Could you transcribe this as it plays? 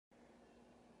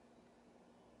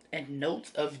and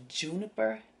notes of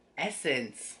juniper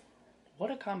essence.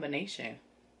 What a combination.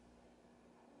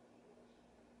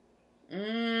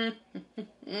 This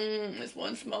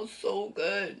one smells so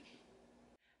good.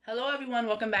 Hello everyone,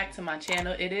 welcome back to my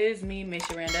channel. It is me, Miss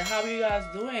Miranda. How are you guys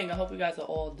doing? I hope you guys are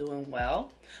all doing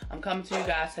well. I'm coming to you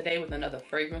guys today with another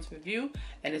fragrance review,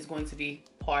 and it's going to be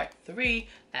part 3,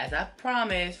 as I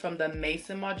promised, from the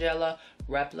Maison Margiela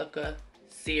Replica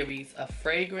series of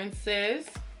fragrances.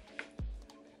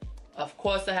 Of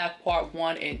course, I have part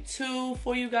 1 and 2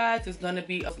 for you guys. It's going to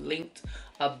be linked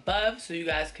above so you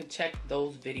guys can check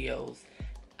those videos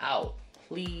out.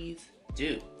 Please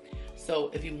do.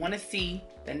 So if you want to see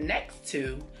the next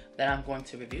 2 that I'm going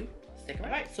to review, stick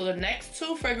around. Alright, so the next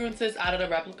 2 fragrances out of the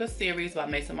Replica series by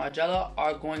Maison Margiela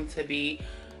are going to be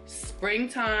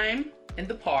Springtime in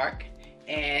the Park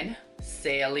and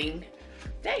Sailing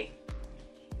Day.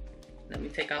 Let me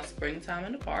take out Springtime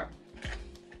in the Park.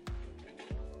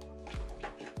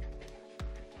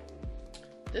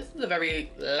 This is a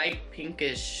very light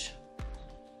pinkish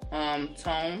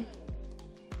tone.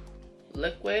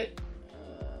 Liquid.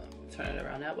 Turn it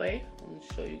around that way. Let me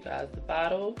show you guys the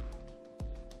bottle.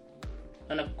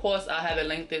 And of course, I'll have it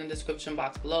linked in the description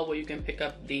box below where you can pick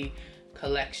up the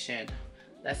collection.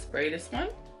 Let's spray this one.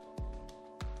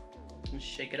 And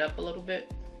shake it up a little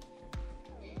bit.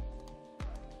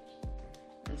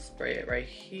 And spray it right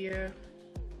here.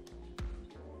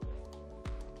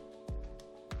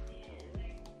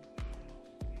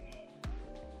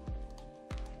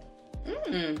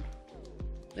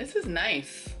 This is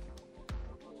nice.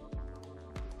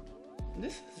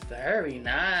 This is very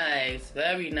nice,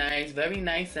 very nice, very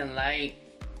nice and light.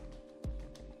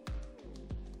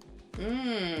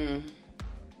 And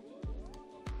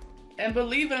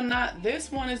believe it or not,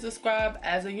 this one is described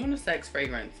as a unisex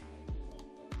fragrance.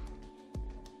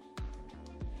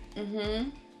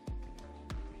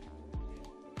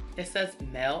 It says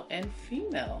male and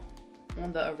female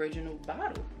on the original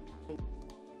bottle.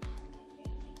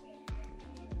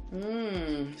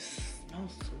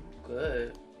 Smells so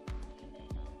good.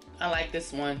 I like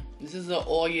this one. This is an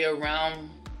all year round,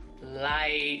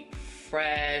 light,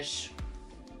 fresh,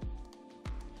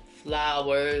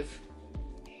 flowers.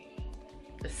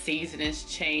 The season is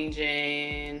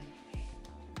changing.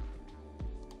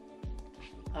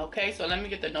 Okay, so let me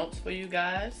get the notes for you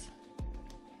guys.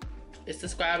 It's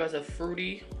described as a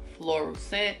fruity floral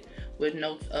scent with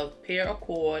notes of pear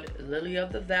accord, lily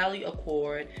of the valley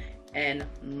accord, and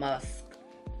musk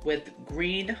with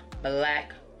green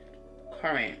black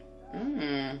currant.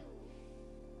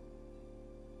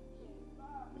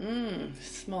 It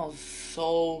smells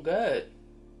so good.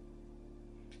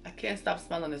 I can't stop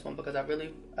smelling this one because I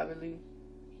really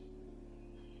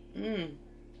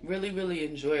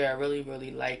enjoy it. I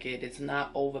really like it. It's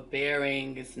not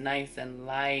overbearing. It's nice and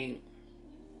light.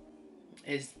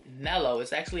 It's mellow.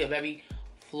 It's actually a very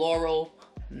floral,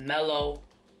 mellow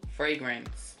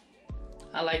fragrance.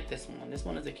 I like this one. This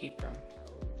one is a keeper.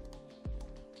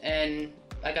 And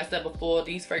like I said before,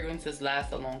 these fragrances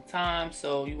last a long time,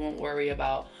 so you don't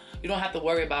have to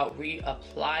worry about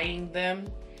reapplying them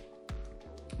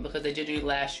because they generally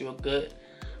last you a good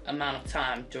amount of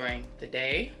time during the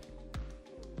day.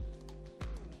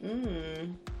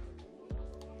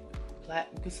 Black,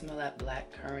 you can smell that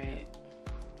black currant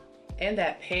and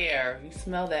that pear. You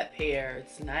smell that pear.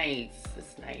 It's nice.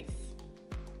 It's nice.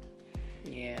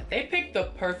 Yeah, they picked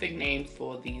the perfect names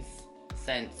for these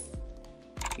scents.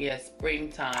 Yeah,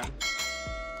 springtime.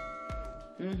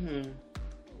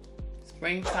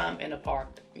 Springtime in a park.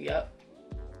 Yep.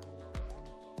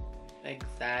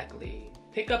 Exactly.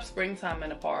 Pick up Springtime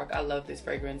in a Park. I love this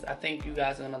fragrance. I think you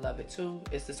guys are gonna love it too.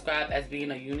 It's described as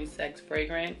being a unisex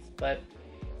fragrance, but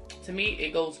to me,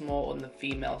 it goes more on the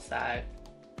female side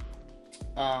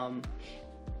of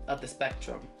the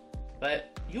spectrum.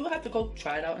 But you have to go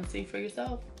try it out and see for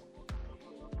yourself.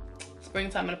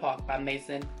 Springtime in the Park by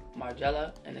Maison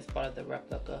Margiela, and it's part of the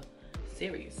Replica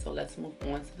series. So let's move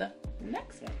on to the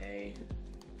next one. Okay.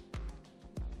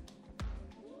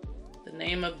 The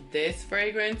name of this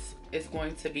fragrance is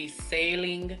going to be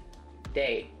Sailing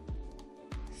Day.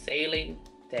 Sailing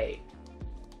Day.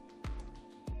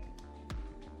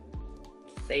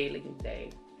 Sailing Day.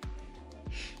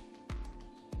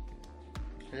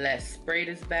 Let's spray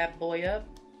this bad boy up.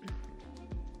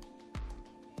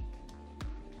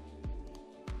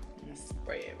 Let's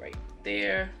spray it right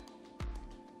there.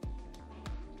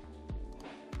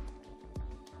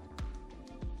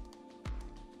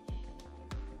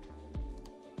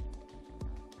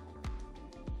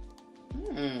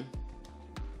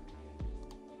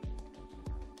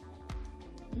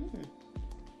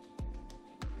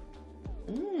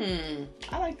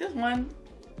 I like this one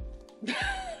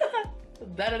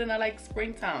better than I like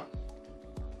Springtime.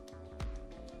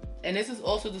 And this is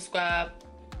also described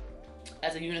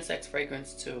as a unisex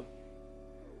fragrance too.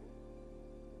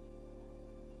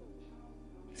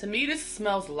 To me, this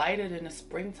smells lighter than the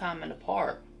Springtime in the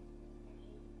park.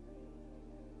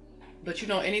 But you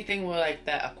know, anything with like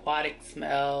that aquatic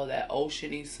smell, that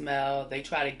oceany smell, they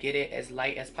try to get it as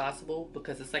light as possible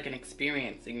because it's like an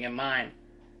experience in your mind.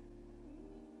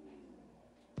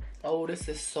 Oh, this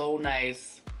is so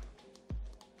nice.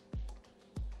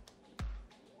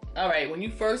 All right, when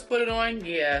you first put it on,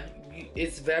 yeah,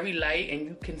 it's very light and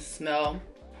you can smell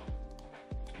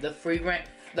the fragrant,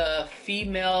 the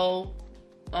female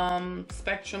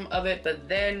spectrum of it. But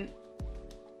then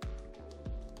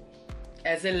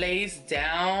as it lays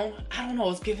down, I don't know,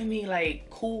 it's giving me like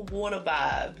cool water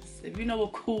vibes. If you know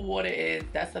what cool water is,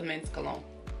 that's a men's cologne.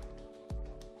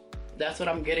 That's what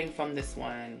I'm getting from this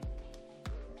one.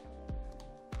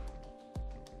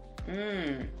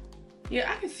 Yeah,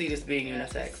 I can see this being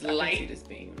unisex. Light,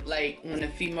 like when the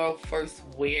female first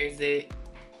wears it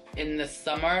in the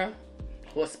summer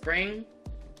or spring.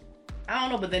 I don't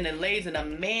know, but then it lays and a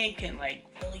man can like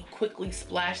really quickly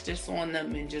splash this on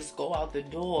them and just go out the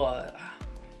door.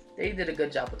 They did a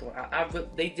good job with the one.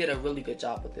 They did a really good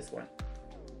job with this one.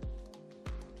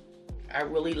 I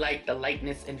really like the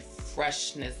lightness and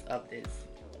freshness of this.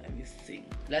 Let me see.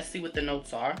 Let's see what the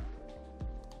notes are.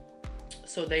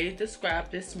 So they describe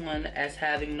this one as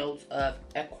having notes of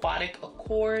aquatic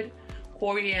accord,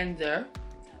 coriander,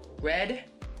 red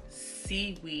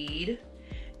seaweed,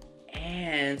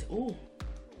 and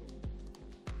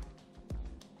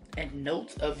and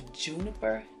notes of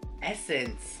juniper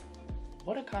essence.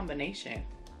 What a combination.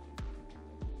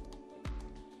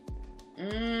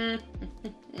 This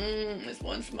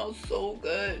one smells so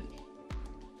good.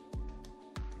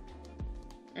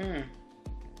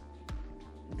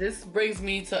 This brings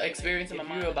me to experience in my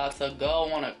mind. You're about to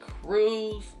go on a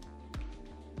cruise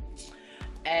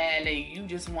and you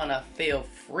just want to feel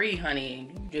free, honey,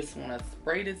 and you just want to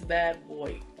spray this bad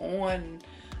boy on, and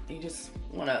you just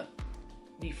want to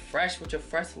be fresh with your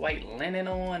fresh white linen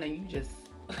on, and you just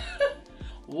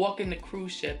walk in the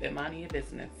cruise ship and mind your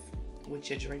business with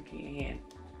your drink in your hand.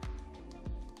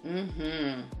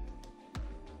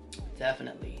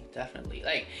 Definitely.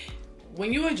 Like,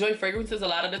 when you enjoy fragrances, a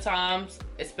lot of the times,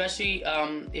 especially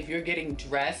if you're getting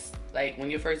dressed, like when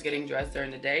you're first getting dressed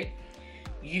during the day,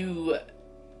 you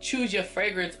choose your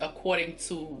fragrance according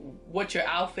to what your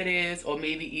outfit is, or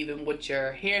maybe even what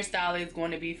your hairstyle is going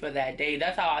to be for that day.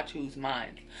 That's how I choose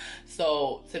mine.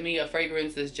 So to me, a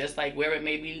fragrance is just like wearing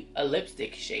maybe a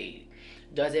lipstick shade.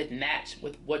 Does it match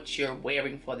with what you're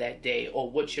wearing for that day, or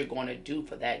what you're going to do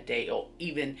for that day, or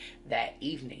even that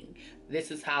evening? This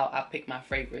is how I pick my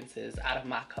fragrances out of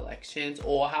my collections,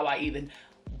 or how I even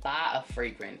buy a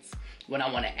fragrance when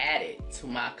I want to add it to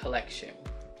my collection.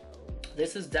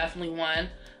 This is definitely one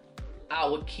I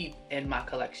would keep in my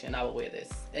collection. I would wear this.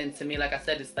 And to me, like I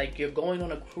said, it's like you're going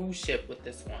on a cruise ship with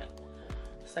this one.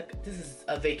 It's like, this is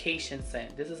a vacation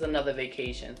scent. This is another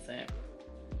vacation scent.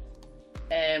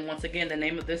 And once again, the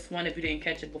name of this one, if you didn't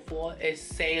catch it before, is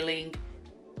Sailing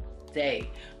Day,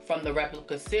 from the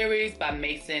Replica series by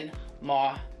Maison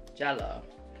Margiela.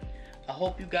 I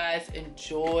hope you guys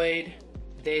enjoyed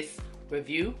this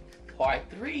review. Part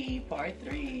 3.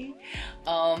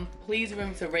 Please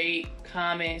remember to rate,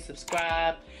 comment,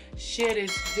 subscribe, share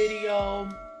this video.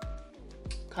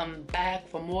 Come back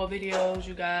for more videos,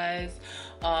 you guys.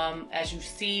 As you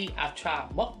see, I've tried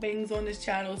mukbangs on this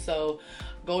channel, so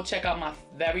go check out my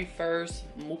very first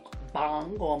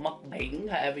mukbang or mukbang,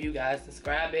 however you guys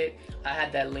describe it. I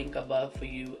had that link above for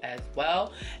you as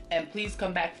well. And please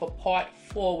come back for part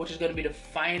 4, which is going to be the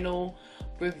final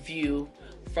review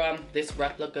from this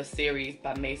Replica series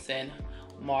by Maison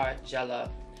Margiela.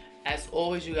 As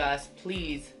always, you guys,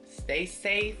 please stay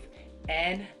safe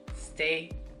and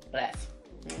stay blessed.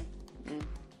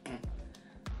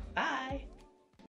 Bye.